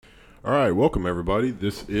All right, welcome everybody.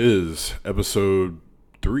 This is episode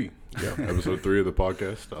 3. Yeah, episode 3 of the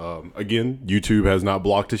podcast. Again, YouTube has not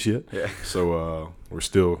blocked us yet, so we're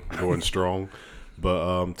still going strong.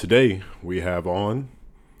 But today we have on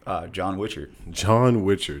John Witchard. John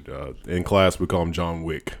Witchard. In class, we call him John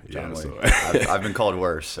Wick. John Wick. So. I've been called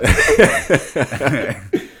worse. So.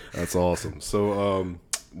 That's awesome. So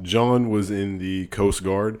John was in the Coast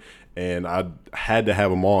Guard, and I had to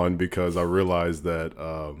have him on because I realized that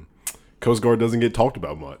Coast Guard doesn't get talked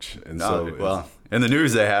about much. And well, in the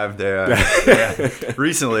news they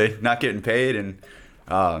recently not getting paid, and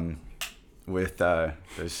with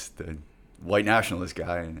this the white nationalist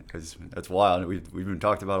guy, because that's wild. We've been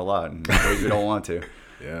talked about a lot, and we don't want to.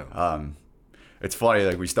 Yeah. It's funny.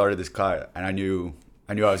 Like we started this class, and I knew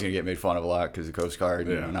I was gonna get made fun of a lot because the Coast Guard,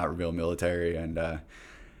 not real military, and I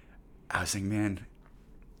was thinking, man,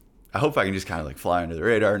 I hope I can just kind of like fly under the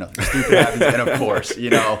radar. Nothing stupid happens. And of course,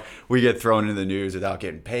 we get thrown into the news without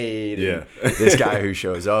getting paid. Yeah. This guy who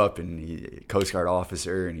shows up and Coast Guard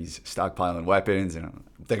officer and he's stockpiling weapons. And I'm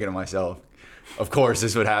thinking to myself, of course,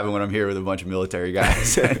 this would happen when I'm here with a bunch of military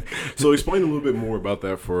guys. So explain a little bit more about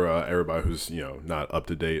that for everybody who's, not up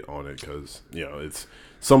to date on it. Because, it's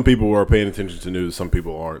some people are paying attention to news. Some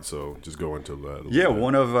people aren't. So just go into that. Yeah.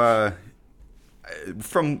 One of,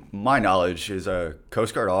 from my knowledge, is a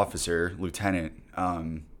Coast Guard officer, lieutenant,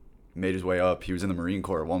 made his way up. He was in the Marine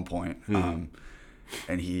Corps at one point, and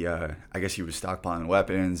he, I guess he was stockpiling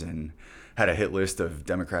weapons and had a hit list of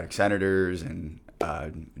Democratic senators and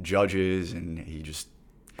judges, and he just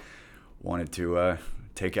wanted to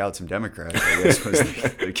take out some Democrats, I guess was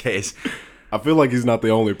the case. I feel like he's not the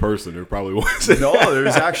only person who probably was. No,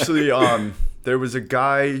 there's actually, there was a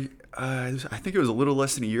guy, I think it was a little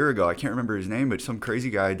less than a year ago. I can't remember his name, but some crazy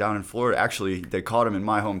guy down in Florida. Actually, they caught him in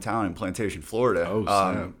my hometown in Plantation, Florida. Oh,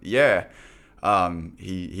 snap. Yeah.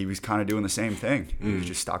 He was kind of doing the same thing. He was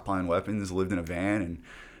just stockpiling weapons, lived in a van, and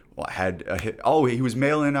had a hit. Oh, he was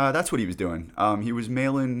mailing. That's what he was doing. He was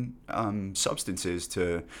mailing substances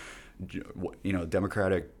to,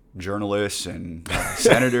 Democratic journalists and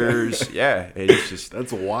senators. Yeah, it's just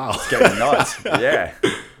That's wild. it's getting nuts.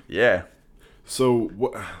 Yeah. So,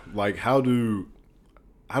 how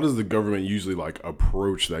does the government usually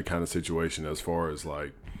approach that kind of situation as far as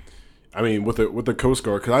with the Coast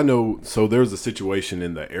Guard? Because I know, so there's a situation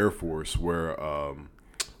in the Air Force where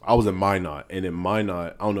I was in Minot, and in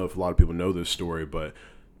Minot, I don't know if a lot of people know this story, but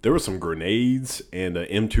there were some grenades and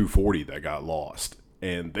an M240 that got lost,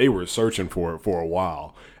 and they were searching for it for a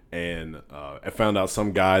while. And I found out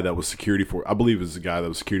some guy that was security for, I believe it was a guy that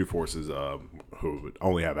was security forces who would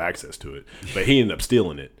only have access to it, but he ended up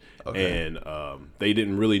stealing it. Okay. And they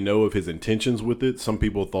didn't really know of his intentions with it. Some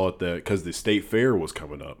people thought that because the state fair was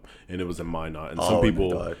coming up and it was in Minot, and some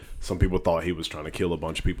people thought he was trying to kill a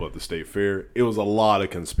bunch of people at the state fair. It was a lot of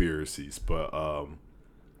conspiracies, but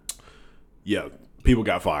people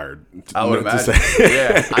got fired. I would imagine.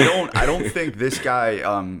 Yeah, I don't think this guy,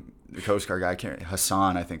 the Coast Guard guy,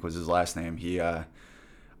 Hassan, I think was his last name.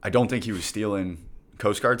 I don't think he was stealing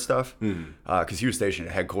Coast Guard stuff because he was stationed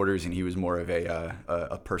at headquarters and he was more of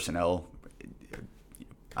a personnel.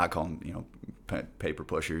 I call them, paper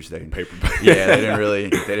pushers. They didn't really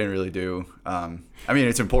do.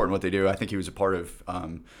 It's important what they do. I think he was a part of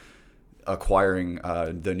acquiring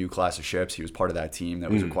the new class of ships. He was part of that team that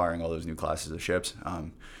was acquiring all those new classes of ships.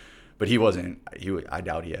 But he wasn't. I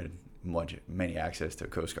doubt he had many access to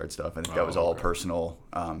Coast Guard stuff. I think that was all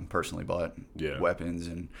personally bought weapons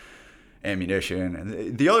and ammunition.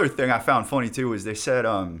 And the other thing I found funny too is they said,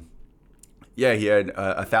 he had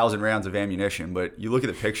 1,000 rounds of ammunition, but you look at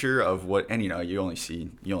the picture of what, and you only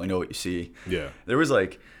know what you see. Yeah. There was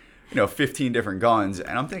 15 different guns,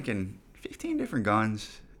 and I'm thinking 15 different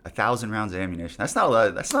guns, 1,000 rounds of ammunition. That's not a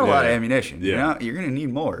lot. That's not a lot of ammunition. Yeah. You're gonna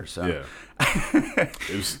need more. So. Yeah.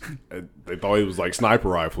 They thought it was like sniper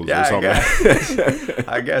rifles or something.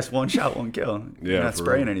 I guess one shot, one kill. Yeah, you're not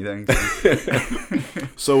spraying anything.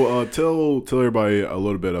 So tell everybody a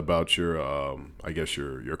little bit about your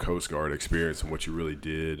your Coast Guard experience and what you really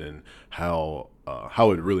did and how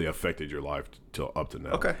it really affected your life till up to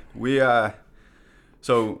now. Okay,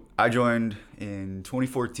 so I joined in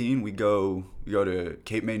 2014. We go to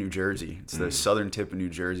Cape May, New Jersey. It's the southern tip of New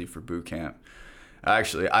Jersey for boot camp.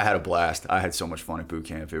 Actually, I had a blast. I had so much fun at boot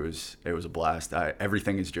camp. It was a blast.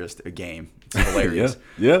 Everything is just a game. It's hilarious.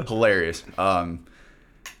 Yeah. Hilarious. And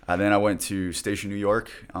then I went to Station New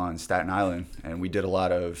York on Staten Island, and we did a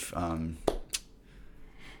lot of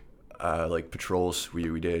patrols.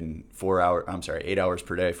 We did 8 hours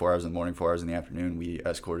per day, 4 hours in the morning, 4 hours in the afternoon. We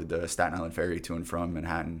escorted the Staten Island ferry to and from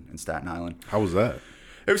Manhattan and Staten Island. How was that?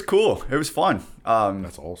 It was cool. It was fun.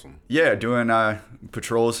 That's awesome. Yeah, doing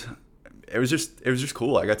patrols. It was just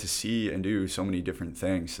cool. I got to see and do so many different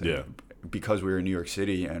things. Yeah. Because we were in New York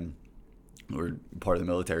City and we're part of the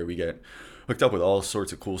military, we get hooked up with all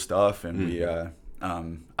sorts of cool stuff. And we, I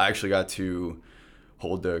actually got to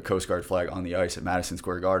hold the Coast Guard flag on the ice at Madison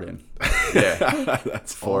Square Garden. Yeah,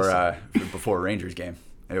 That's for awesome. before a Rangers game.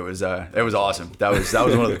 It was awesome. That was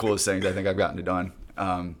one of the coolest things I think I've gotten to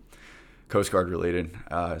done. Coast Guard related.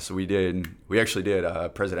 So we actually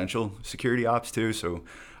did presidential security ops too. So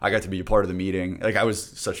I got to be a part of the meeting. Like I was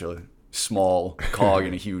such a small cog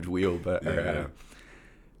in a huge wheel, but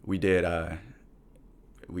we did.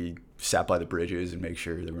 We sat by the bridges and make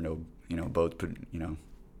sure there were no boats.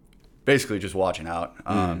 Basically just watching out.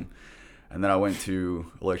 And then I went to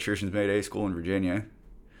Electricians Mayday School in Virginia.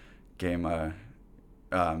 Came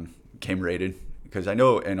rated. Because I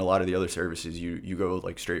know in a lot of the other services, you go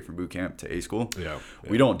like straight from boot camp to A school. Yeah.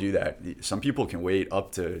 We don't do that. Some people can wait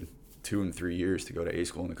up to 2 and 3 years to go to A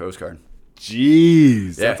school in the Coast Guard.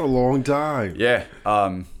 Jeez, Yeah. that's a long time. Yeah.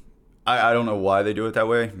 I don't know why they do it that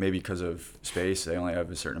way. Maybe because of space. They only have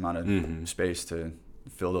a certain amount of space to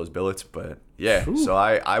fill those billets. But yeah, so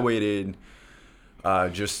I waited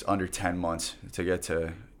just under 10 months to get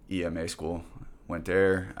to EMA school. Went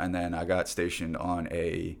there, and then I got stationed on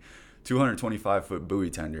a 225-foot buoy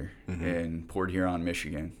tender in Port Huron,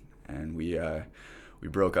 Michigan. And we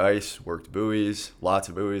broke ice, worked buoys, lots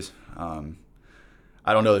of buoys.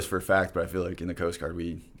 I don't know this for a fact, but I feel like in the Coast Guard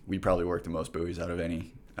we probably worked the most buoys out of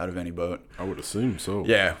any boat. I would assume so.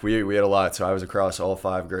 Yeah, we had a lot. So I was across all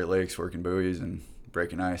 5 Great Lakes working buoys and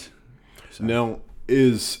breaking ice. So. Now,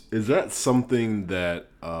 is that something that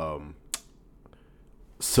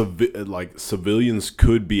civilians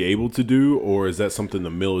could be able to do, or is that something the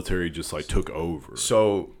military just like took over?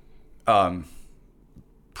 So,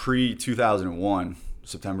 pre-2001,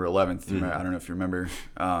 September 11th, I don't know if you remember,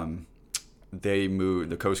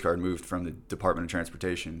 the Coast Guard moved from the Department of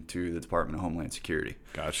Transportation to the Department of Homeland Security.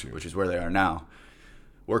 Got you. Which is where they are now.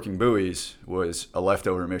 Working buoys was a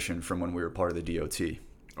leftover mission from when we were part of the DOT.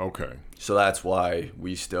 Okay. So that's why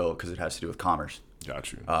we still, because it has to do with commerce.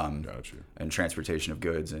 Got you. Got you. And transportation of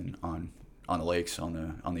goods and on the lakes,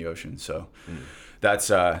 on the ocean. So that's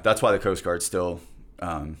why the Coast Guard still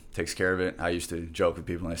takes care of it. I used to joke with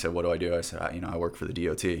people and I said, "What do I do?" I said, "I work for the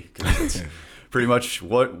DOT," because it's pretty much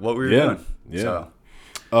what we were doing. Yeah.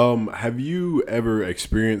 So, have you ever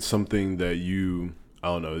experienced something that you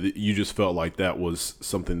just felt like that was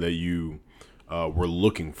something that you were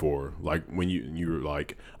looking for? Like when you were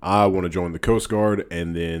like, I want to join the Coast Guard,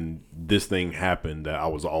 and then this thing happened that I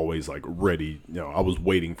was always like ready. I was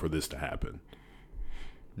waiting for this to happen.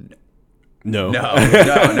 No,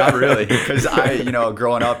 not really. Because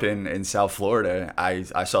growing up in South Florida,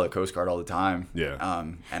 I saw the Coast Guard all the time. Yeah.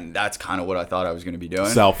 And that's kind of what I thought I was going to be doing.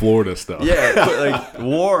 South Florida stuff. Yeah, like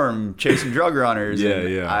warm, chasing drug runners. Yeah, and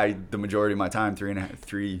yeah. the majority of my time,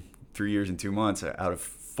 3 years and 2 months out of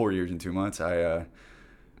 4 years and 2 months, I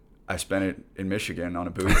spent it in Michigan on a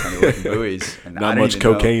buoy, kind of working buoys. And Not much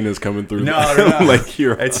cocaine is coming through. No. Like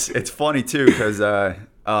here. It's funny too because I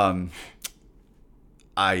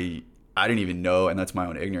didn't even know, and that's my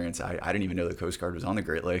own ignorance. I didn't even know the Coast Guard was on the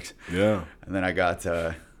Great Lakes. Yeah. And then I got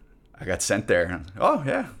sent there. And, oh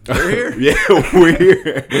yeah, we're here. Yeah, we're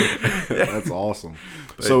here. That's awesome.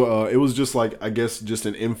 So it was just like, I guess, just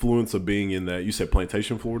an influence of being in that. You said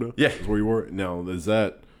Plantation, Florida. Yeah, is where you were. Now, is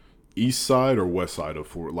that east side or west side of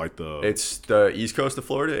Florida? Like it's the east coast of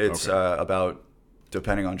Florida. It's Okay. about,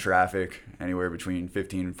 depending on traffic, anywhere between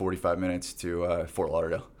 15 and 45 minutes to Fort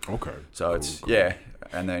Lauderdale. Okay. So cool. Yeah,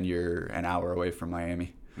 and then you're an hour away from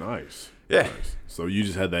Miami. Nice. Yeah. Nice. So you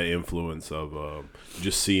just had that influence of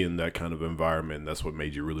just seeing that kind of environment. That's what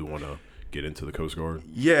made you really want to get into the Coast Guard.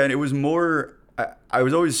 Yeah, and it was more. I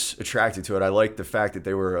was always attracted to it. I liked the fact that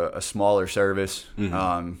they were a smaller service.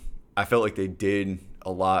 I felt like they did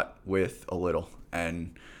a lot with a little,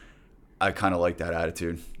 and I kind of like that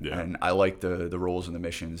attitude. Yeah. And I like the roles and the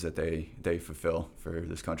missions that they fulfill for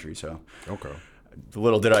this country. So Okay.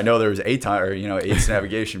 Little did I know there was eights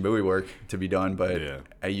navigation buoy work to be done. But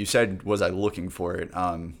you said, was I looking for it?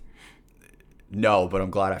 No, but I'm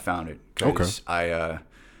glad I found it. Because I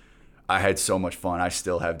had so much fun. I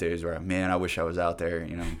still have days where, man, I wish I was out there,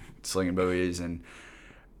 slinging buoys, and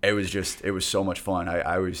it was so much fun.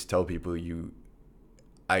 I always tell people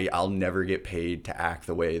I'll never get paid to act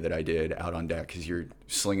the way that I did out on deck, because you're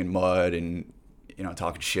slinging mud and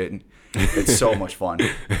talking shit. And it's so much fun.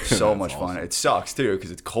 So much fun. It sucks too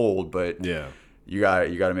because it's cold, but yeah, you got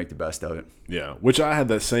to make the best of it. Yeah, which I had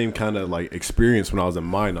that same kind of like experience when I was in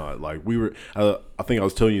Minot. Like we were, I think I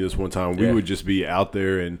was telling you this one time. We would just be out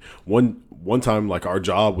there, and one time like our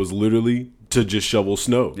job was literally to just shovel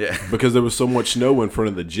snow. Yeah, because there was so much snow in front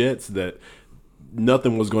of the jets that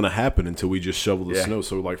nothing was going to happen until we just shoveled the snow.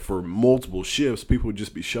 So like for multiple shifts, people would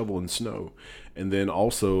just be shoveling snow, and then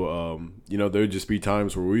also, you know, there'd just be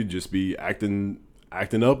times where we'd just be acting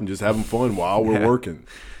up and just having fun while we're working.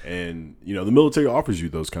 And you know, the military offers you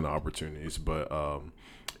those kind of opportunities, but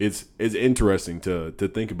it's interesting to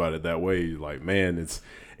think about it that way. Like, man,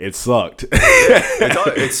 it sucked.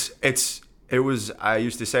 It was, I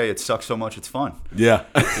used to say, it sucks so much it's fun. Yeah.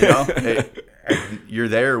 You know, you're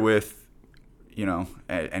there with, you know,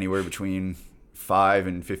 anywhere between 5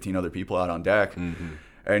 and 15 other people out on deck,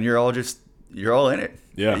 and you're all in it.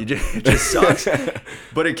 Yeah. It just sucks,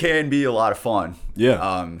 but it can be a lot of fun.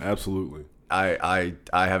 Yeah. Absolutely. I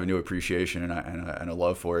have a new appreciation and a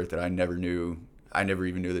love for it that I never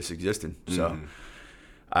even knew this existed. So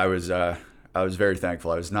I was very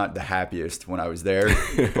thankful. I was not the happiest when I was there,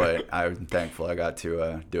 but I'm thankful I got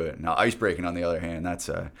to do it. Now, ice breaking, on the other hand, that's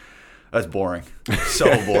boring.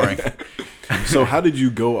 So boring. So how did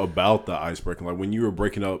you go about the ice breaking? Like when you were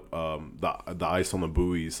breaking up the ice on the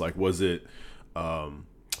buoys, like was it,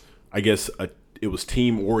 I guess, it was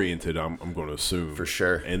team oriented, I'm going to assume. For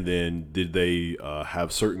sure. And then did they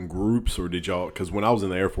have certain groups, or did y'all, because when I was in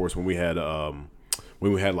the Air Force, when we had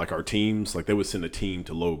like our teams, like they would send a team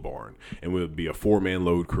to load barn, and it would be a 4-man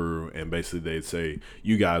load crew, and basically they'd say,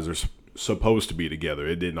 you guys are supposed to be together.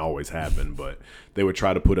 It didn't always happen, but they would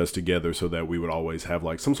try to put us together so that we would always have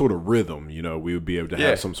like some sort of rhythm, you know, we would be able to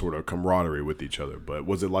have some sort of camaraderie with each other. But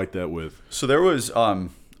was it like that with? So there was our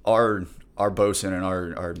bosun and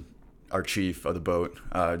our chief of the boat,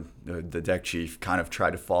 the deck chief, kind of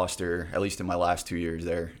tried to foster, at least in my last 2 years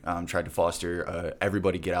there, tried to foster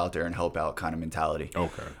everybody get out there and help out kind of mentality.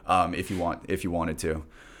 Okay. If you wanted to.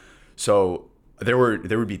 So there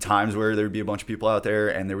would be times where there would be a bunch of people out there,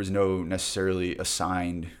 and there was no necessarily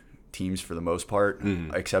assigned teams for the most part,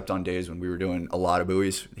 except on days when we were doing a lot of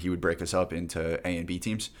buoys. He would break us up into A and B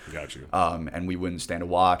teams. Got you. And we wouldn't stand a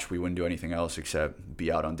watch. We wouldn't do anything else except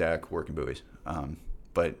be out on deck working buoys.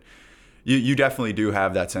 But you definitely do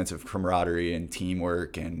have that sense of camaraderie and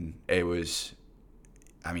teamwork, and it was,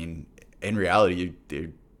 I mean, in reality,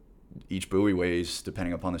 each buoy weighs,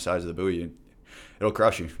 depending upon the size of the buoy, it'll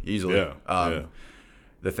crush you easily. Yeah.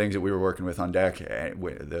 The things that we were working with on deck,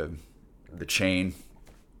 the chain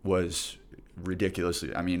was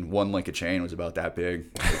ridiculously, I mean, one link of chain was about that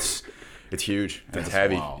big. It's huge. It's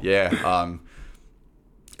heavy. Wild. Yeah.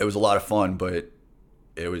 It was a lot of fun, but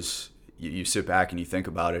it was, you sit back and you think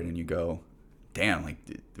about it and you go, damn, like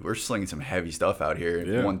we're slinging some heavy stuff out here.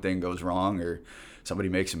 If one thing goes wrong or somebody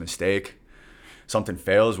makes a mistake, something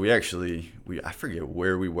fails, I forget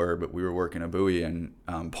where we were, but we were working a buoy, and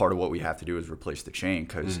part of what we have to do is replace the chain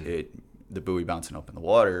because the buoy bouncing up in the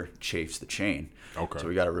water chafes the chain. Okay. So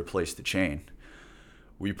we got to replace the chain.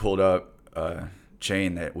 We pulled up a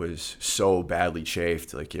chain that was so badly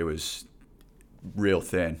chafed, like it was real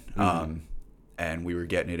thin. And we were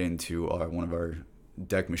getting it into one of our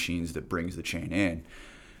deck machines that brings the chain in,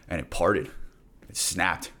 and it parted. It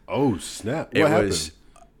snapped. Oh, snap. What happened?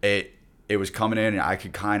 It was coming in, and I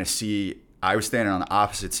could kind of see. I was standing on the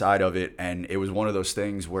opposite side of it, and it was one of those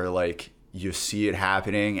things where like you see it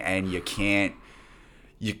happening, and you can't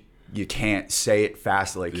say it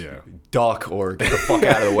fast, like duck or get the fuck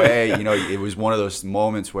out of the way. You know, it was one of those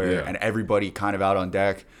moments where, and everybody kind of out on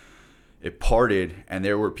deck, it parted, and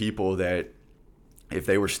there were people that, if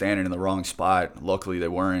they were standing in the wrong spot, luckily they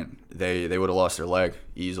weren't, they would have lost their leg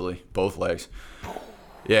easily, both legs.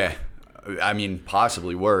 Yeah. I mean,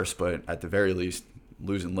 possibly worse, but at the very least,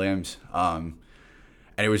 losing limbs. And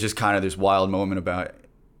it was just kind of this wild moment about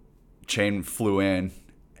chain flew in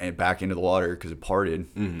and back into the water because it parted.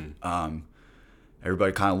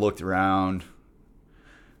 Everybody kind of looked around,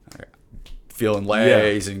 feeling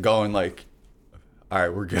legs and going like, all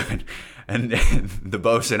right, we're good. And the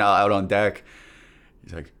bosun out on deck,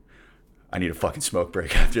 he's like, I need a fucking smoke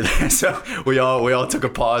break after that. So we all took a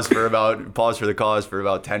pause for the cause for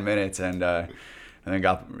about 10 minutes, and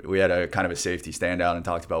then we had a kind of a safety stand out and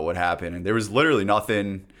talked about what happened. And there was literally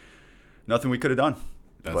nothing we could have done.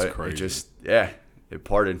 That's but crazy. It just it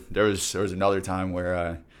parted. There was another time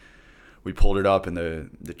where we pulled it up and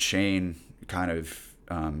the chain kind of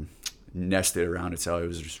nested around itself. It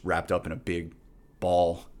was just wrapped up in a big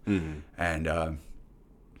ball, and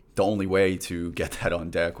the only way to get that on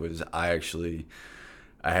deck was I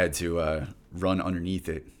had to run underneath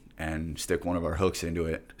it and stick one of our hooks into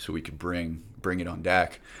it so we could bring it on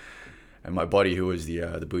deck. And my buddy, who was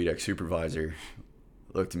the buoy deck supervisor,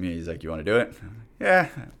 looked at me. He's like, "You want to do it?" Yeah.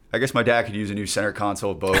 I guess my dad could use a new center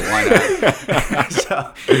console boat. Why not?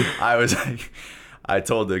 So I was like, I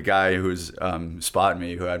told the guy who was spotting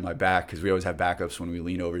me, who had my back, because we always have backups when we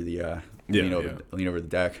lean over the lean over the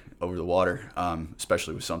deck, over the water,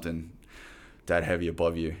 especially with something that heavy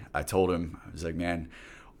above you. I told him, I was like, "Man,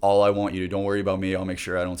 all I want you to, don't worry about me. I'll make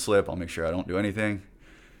sure I don't slip. I'll make sure I don't do anything.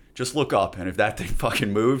 Just look up, and if that thing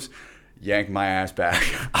fucking moves, yank my ass back.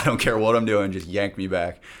 I don't care what I'm doing, just yank me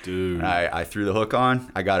back." Dude. And I threw the hook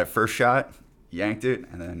on. I got it first shot, yanked it,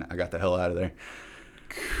 and then I got the hell out of there.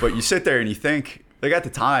 But you sit there and you think, like at the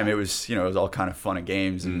time, it was, it was all kind of fun and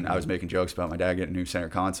games, and I was making jokes about my dad getting a new center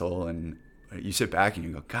console, and you sit back and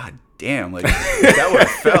you go, God damn, like if that would have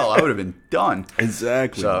fell, I would have been done.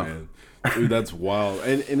 Exactly, man. Dude, that's wild.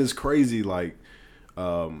 And it's crazy, like,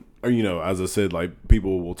 as I said, like,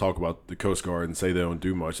 people will talk about the Coast Guard and say they don't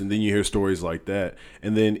do much, and then you hear stories like that,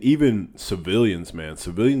 and then even civilians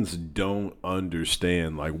don't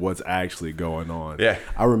understand like what's actually going on. Yeah,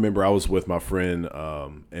 I remember I was with my friend,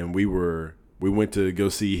 and we went to go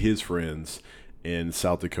see his friends in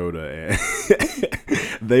South Dakota, and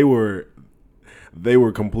they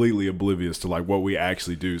were completely oblivious to like what we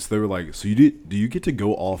actually do. So they were like, "So do you get to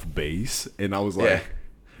go off base?" And I was like,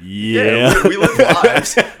 Yeah, we live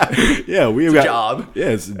lives. Yeah, it's a job. Yeah,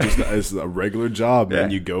 it's a regular job, man.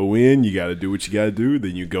 You go in, you got to do what you got to do,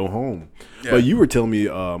 then you go home. Yeah. But you were telling me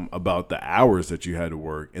about the hours that you had to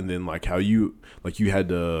work, and then like how you had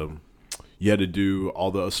to do all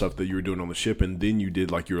the stuff that you were doing on the ship, and then you did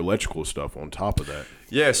like your electrical stuff on top of that.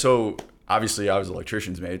 Yeah, so obviously I was an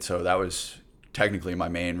electrician's mate, so that was technically my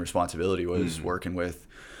main responsibility was working with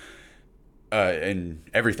and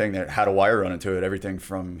everything that had a wire run into it, everything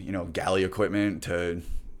from galley equipment to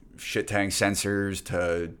shit tank sensors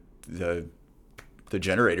to the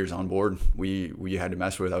generators on board. We had to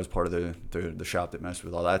mess with. I was part of the shop that messed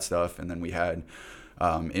with all that stuff, and then we had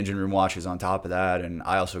engine room watches on top of that, and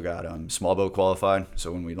I also got small boat qualified.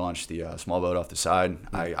 So when we launched the small boat off the side,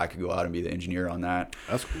 I could go out and be the engineer on that.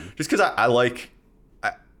 That's cool. Just because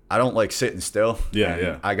I don't like sitting still.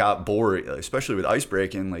 Yeah. I got bored, especially with ice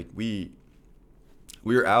breaking. Like we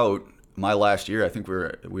were out my last year. I think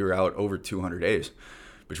we were out over 200 days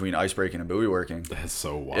between ice breaking and buoy working. That's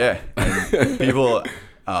so wild. Yeah, and people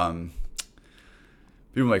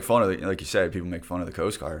make fun of like you said. People make fun of the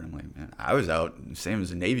Coast Guard. I'm like, man, I was out same as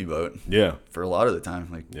a Navy boat. Yeah, for a lot of the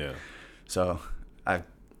time. Like, yeah. So I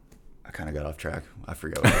kind of got off track. I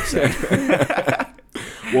forgot what I was saying.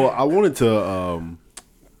 Well, I wanted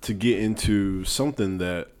to get into something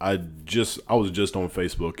that I was just on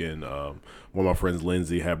Facebook, and one of my friends,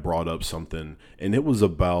 Lindsay, had brought up something, and it was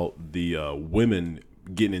about the women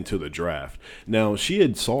getting into the draft. Now, she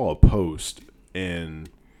had saw a post, and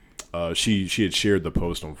she had shared the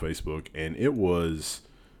post on Facebook, and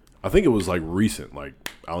I think it was like recent, like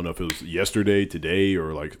I don't know if it was yesterday, today,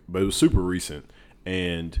 or like, but it was super recent.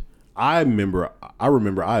 And I remember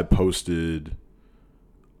I had posted,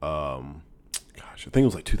 I think it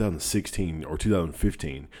was like 2016 or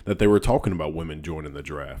 2015 that they were talking about women joining the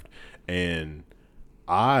draft, and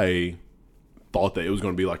I thought that it was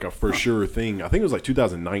going to be like a for sure thing. I think it was like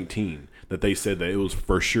 2019 that they said that it was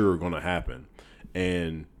for sure going to happen,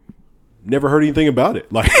 and never heard anything about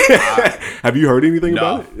it. Like, have you heard anything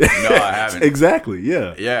about it? No, I haven't. Exactly.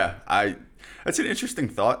 Yeah. Yeah. That's an interesting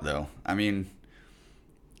thought, though. I mean,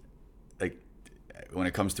 like, when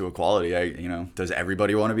it comes to equality, does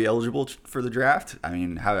everybody want to be eligible for the draft? I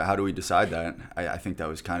mean, how do we decide that? I think that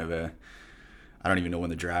was kind of I don't even know when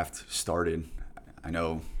the draft started. I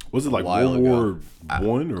know. Was it like World War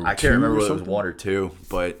One or I can't remember whether it was 1 or 2,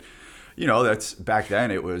 but that's back then.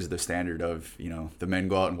 It was the standard of the men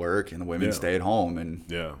go out and work and the women stay at home, and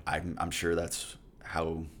I'm sure that's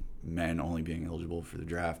how men only being eligible for the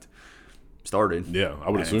draft started. Yeah, I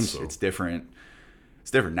would assume so. It's different. It's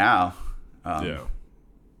different now. I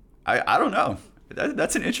don't know.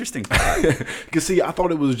 That's an interesting thought. Because see, I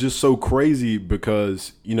thought it was just so crazy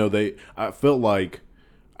because I felt like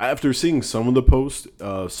after seeing some of the posts,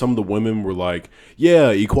 some of the women were like, "Yeah,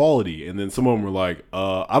 equality," and then some of them were like,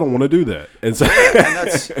 "I don't want to do that." And so,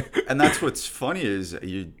 and that's what's funny is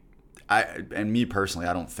me personally,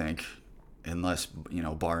 I don't think, unless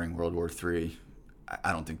barring World War III,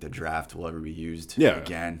 I don't think the draft will ever be used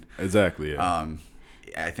again. Exactly. Yeah.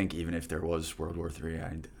 I think even if there was World War III,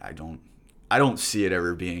 I don't see it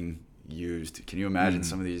ever being used. Can you imagine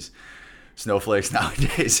some of these snowflakes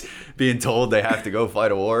nowadays being told they have to go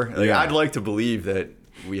fight a war? Like, I'd like to believe that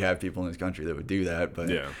we have people in this country that would do that, but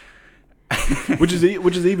which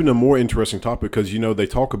is even a more interesting topic because they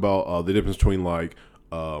talk about the difference between like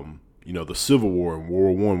the Civil War and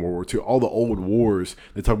World War I, World War II, all the old wars.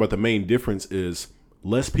 They talk about the main difference is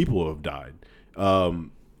less people have died.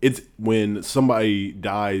 It's when somebody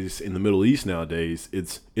dies in the Middle East nowadays,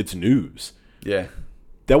 it's news. Yeah.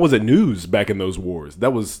 That wasn't news back in those wars.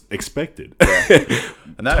 That was expected. Yeah.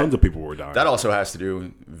 And Tons of people were dying. That also has to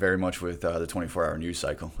do very much with the 24-hour news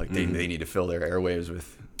cycle. Like they need to fill their airwaves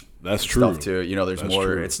with That's true. stuff too. There's That's more.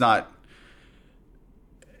 true. It's not.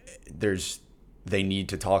 They need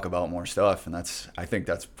to talk about more stuff, and I think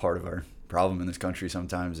that's part of our problem in this country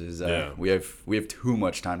sometimes is we have too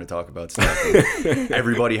much time to talk about stuff.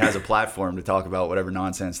 Everybody has a platform to talk about whatever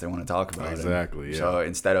nonsense they want to talk about. Exactly. And yeah. so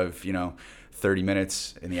instead of 30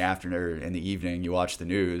 minutes in the afternoon or in the evening, you watch the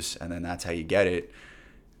news, and then that's how you get it.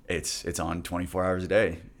 It's on 24 hours a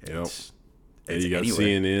day. It's you got anywhere.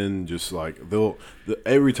 CNN, just like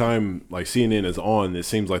every time like CNN is on, it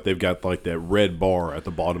seems like they've got like that red bar at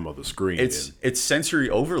the bottom of the screen. It's sensory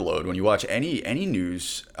overload when you watch any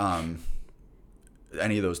news,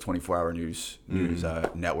 any of those 24-hour news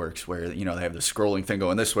networks where they have the scrolling thing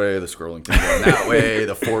going this way, the scrolling thing going that way,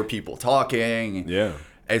 the four people talking. Yeah,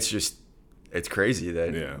 it's crazy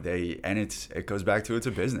that it goes back to it's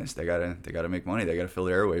a business. They gotta make money. They gotta fill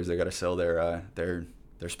their airwaves. They gotta sell their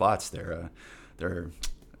spots, their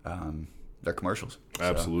commercials.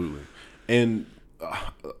 absolutely. And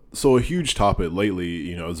so a huge topic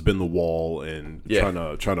lately, has been the wall and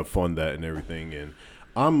trying to fund that and everything. And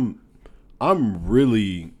I'm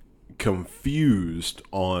really confused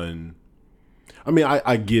on. I mean,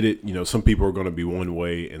 I get it. Some people are going to be one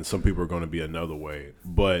way and some people are going to be another way.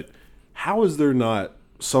 But how is there not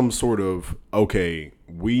some sort of, okay,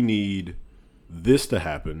 we need this to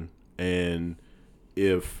happen, and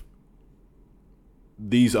if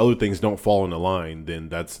these other things don't fall into line,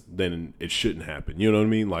 then it shouldn't happen. You know what I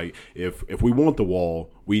mean? Like if we want the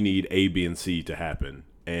wall, we need A, B, and C to happen.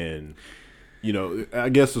 And I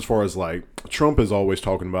guess as far as like Trump is always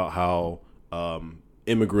talking about how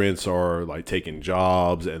immigrants are like taking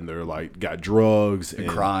jobs and they're like got drugs and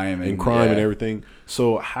crime and everything.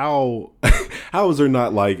 So how is there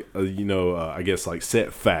not like I guess like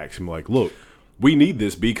set facts? I'm like, look, we need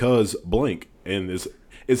this because blank, and it's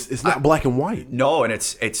not black and white. No, and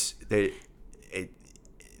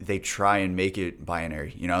they try and make it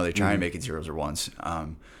binary. They try and make it zeros or ones,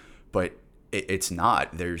 but it's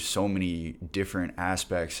not. There's so many different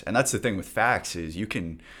aspects, and that's the thing with facts is you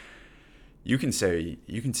can say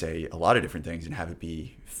a lot of different things and have it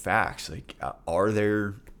be facts. Like, are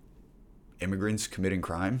there immigrants committing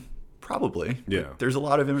crime? Probably. Yeah. But there's a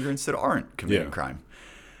lot of immigrants that aren't committing crime,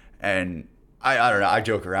 and I don't know. I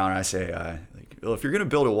joke around and I say, well, if you're going to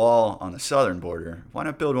build a wall on the southern border, why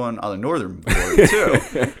not build one on the northern border too?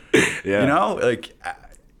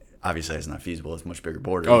 Obviously it's not feasible. It's a much bigger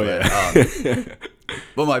border. Oh, yeah.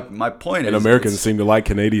 But my point and is, Americans seem to like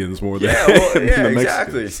Canadians more than than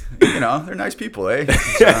exactly. They're nice people, eh?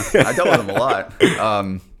 So I dealt with them a lot.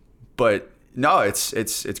 But no,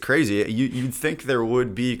 it's crazy. You'd think there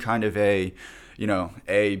would be kind of a,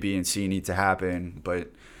 A, B, and C need to happen,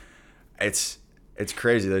 but it's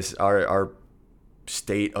crazy. Our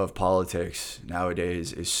state of politics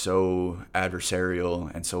nowadays is so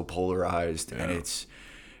adversarial and so polarized, and it's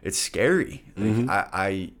scary.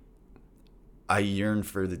 Like, I yearn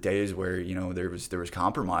for the days where there was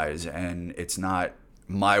compromise, and it's not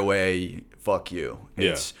my way. Fuck you.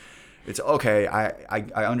 It's okay.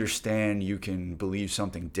 I understand you can believe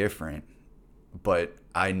something different, but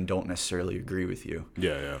I don't necessarily agree with you.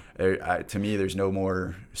 Yeah. To me, there's no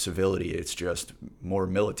more civility. It's just more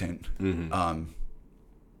militant,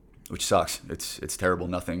 which sucks. It's terrible.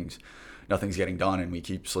 Nothing's getting done, and we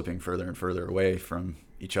keep slipping further and further away from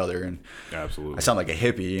each other. And absolutely, I sound like a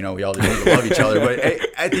hippie. We all just love each other, but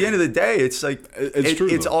at the end of the day, it's like it's true.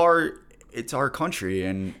 It's our country,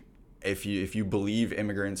 and if you believe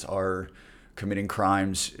immigrants are committing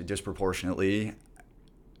crimes disproportionately,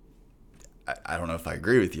 I don't know if I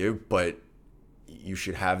agree with you, but you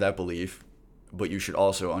should have that belief, but you should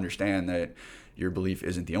also understand that your belief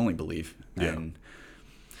isn't the only belief. Yeah. And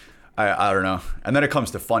I don't know. And then it comes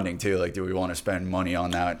to funding too. Like, do we want to spend money on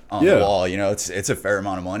that the wall? It's a fair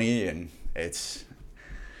amount of money, and I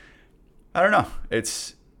don't know.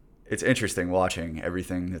 It's interesting watching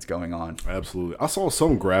everything that's going on. Absolutely. I saw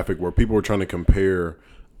some graphic where people were trying to compare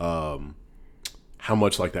how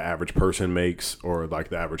much like the average person makes or like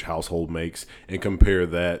the average household makes, and compare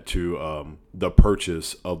that to the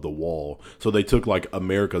purchase of the wall. So they took like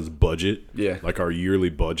America's budget, like our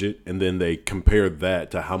yearly budget, and then they compared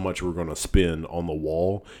that to how much we're going to spend on the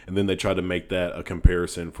wall, and then they tried to make that a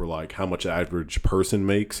comparison for like how much the average person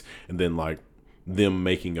makes, and then like them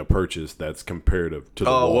making a purchase that's comparative to the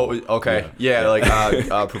Oh, wall. what was okay? Yeah,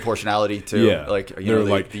 like proportionality to Yeah. like you They're know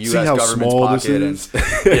like, the "See U.S. how government's small pocket this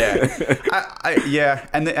and yeah,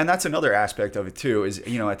 and that's another aspect of it too. Is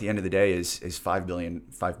at the end of the day, is 5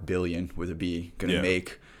 billion with a B going to Yeah.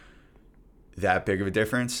 make that big of a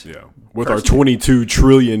difference? Yeah, with our $22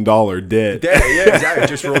 trillion debt. Yeah, exactly. It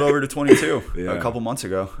just rolled over to 22 Yeah. a couple months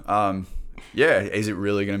ago. Yeah, is it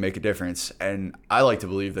really going to make a difference? And I like to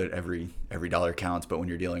believe that every dollar counts, but when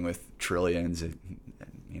you're dealing with trillions,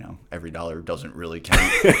 every dollar doesn't really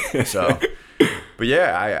count. So, but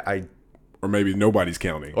yeah, I Or maybe nobody's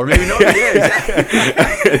counting. or maybe no, yeah,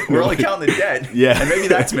 exactly. We're only counting the debt. Yeah. And maybe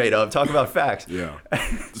that's made up. Talk about facts. Yeah.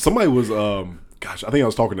 Somebody was, gosh, I think I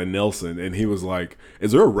was talking to Nelson, and he was like,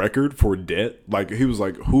 is there a record for debt? Like, he was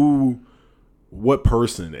like, what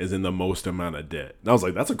person is in the most amount of debt? And I was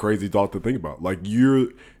like, that's a crazy thought to think about. Like,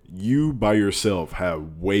 you by yourself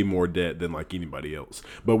have way more debt than like anybody else.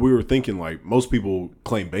 But we were thinking like most people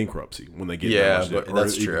claim bankruptcy when they get that much debt. but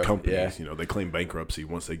that's or even true. companies, Yeah. they claim bankruptcy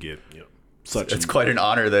once they get such. It's quite an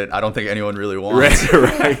honor that I don't think anyone really wants.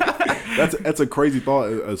 right. That's a crazy thought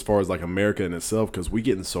as far as like America in itself, because we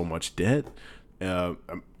get in so much debt.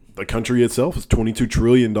 The country itself is $22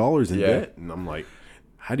 trillion in debt, and I'm like,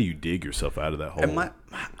 how do you dig yourself out of that hole? And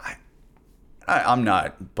I'm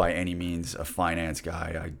not by any means a finance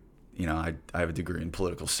guy. I have a degree in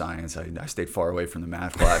political science. I stayed far away from the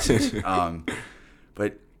math classes.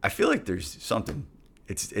 But I feel like there's something.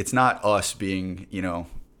 It's not us being $1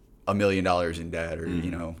 million in debt or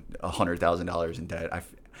 $100,000 in debt.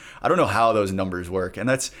 I don't know how those numbers work, and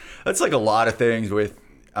that's like a lot of things with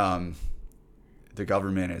the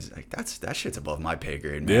government is like that shit's above my pay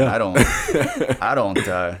grade, man. Yeah. I don't.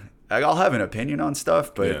 I'll have an opinion on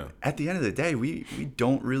stuff, but Yeah. at the end of the day, we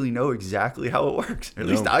don't really know exactly how it works. Or at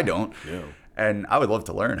least I don't. Yeah. And I would love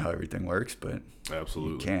to learn how everything works, but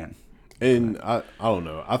Absolutely. you can't. And I don't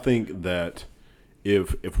know. I think that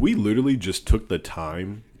if we literally just took the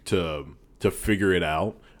time to figure it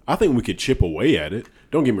out, I think we could chip away at it.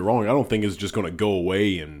 Don't get me wrong. I don't think it's just going to go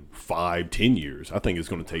away in 5-10 years. I think it's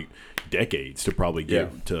going to take decades to probably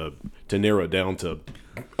get to narrow it down to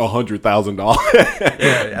 $100,000.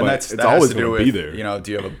 Yeah, and it's that always has to do going with, to be there.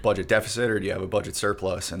 do you have a budget deficit or do you have a budget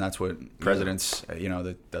surplus? And that's what presidents,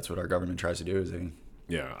 that's what our government tries to do is they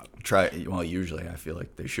Yeah. usually I feel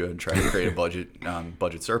like they should try to create a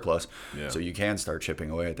budget surplus, Yeah. so you can start chipping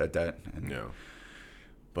away at that debt. Yeah.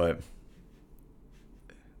 But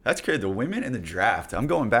that's crazy. The women in the draft. I'm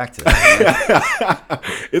going back to that.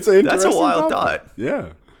 It's an That's a interesting wild topic. thought. Yeah.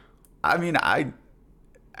 I mean, I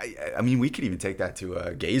mean, we could even take that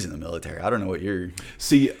to gays in the military. I don't know what you're.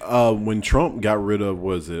 See, when Trump got rid of,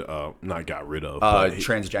 not got rid of, but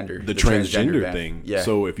Transgender. the transgender ban. thing. Yeah.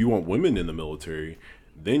 So if you want women in the military,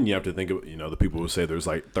 then you have to think of, the people who say there's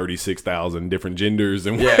like 36,000 different genders.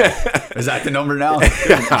 And Yeah. Is that the number now?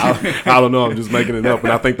 I don't know. I'm just making it up,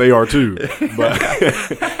 and I think they are too.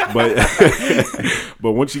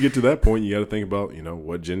 But once you get to that point, you got to think about,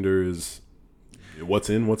 what gender is, what's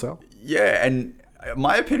in, what's out. Yeah, and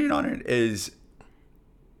my opinion on it is,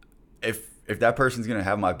 if that person's gonna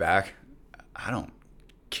have my back, I don't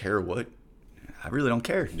care what. I really don't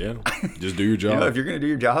care. Yeah. Just do your job. If you're gonna do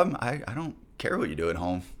your job, I don't care what you do at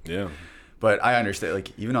home. Yeah. But I understand,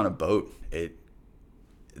 like, even on a boat,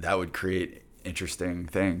 that would create interesting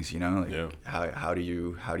things, like Yeah. how do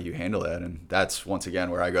you handle that? And that's once again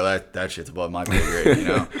where I go, that shit's above my pay grade.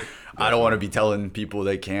 I don't want to be telling people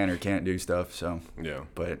they can or can't do stuff. So Yeah.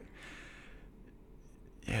 but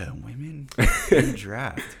yeah, women in the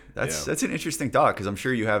draft. That's an interesting thought, because I'm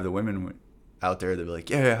sure you have the women out there that be like,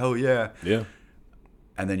 yeah, hell yeah, Yeah.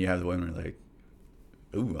 and then you have the women like,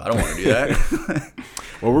 ooh, I don't want to do that.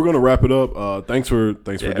 Well, we're gonna wrap it up. Thanks for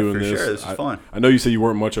doing for this. sure. This was fun. I know you said you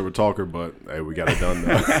weren't much of a talker, but hey, we got it done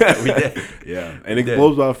though. We did. Yeah, and it did.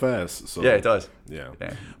 blows by fast. So Yeah, it does. Yeah.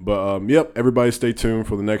 Yeah. But yep, everybody stay tuned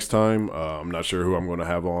for the next time. I'm not sure who I'm going to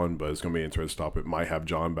have on, but it's going to be an interesting topic. Might have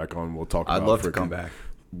John back on. We'll talk about I'd love to come back.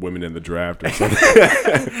 women in the draft or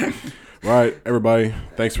something. All right, everybody.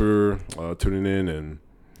 Thanks for tuning in, and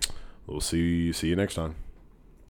we'll see you next time.